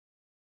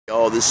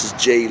Oh, this is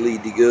Jay Lee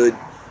DeGood.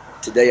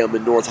 Today I'm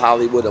in North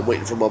Hollywood. I'm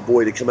waiting for my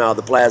boy to come out of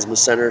the plasma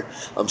center.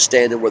 I'm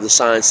standing where the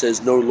sign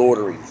says no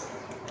loitering.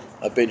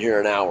 I've been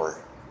here an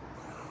hour.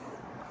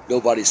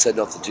 Nobody said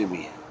nothing to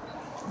me.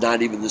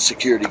 Not even the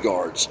security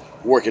guards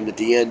working at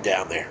the end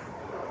down there.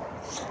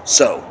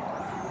 So,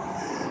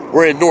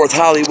 we're in North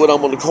Hollywood.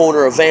 I'm on the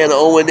corner of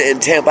Vanowen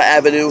and Tampa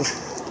Avenue.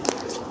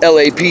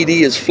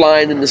 LAPD is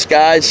flying in the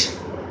skies.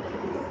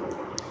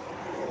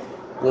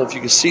 I don't know if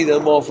you can see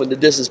them off in the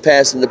distance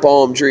passing the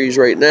palm trees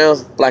right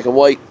now, black and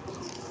white.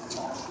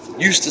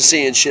 Used to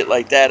seeing shit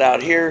like that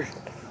out here.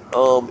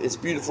 It's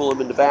beautiful.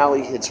 I'm in the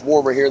valley. It's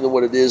warmer here than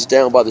what it is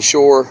down by the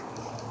shore.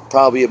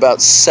 Probably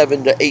about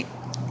 7 to 8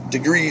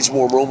 degrees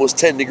warmer, almost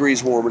 10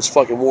 degrees warmer. It's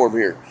fucking warm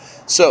here.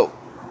 So,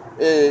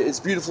 it's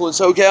beautiful in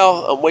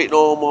SoCal. I'm waiting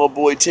on my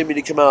boy Timmy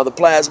to come out of the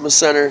plasma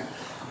center.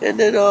 And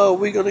then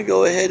we're going to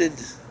go ahead and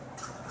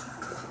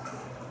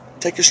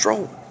take a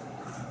stroll.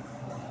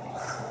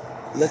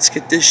 Let's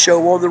get this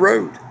show on the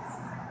road.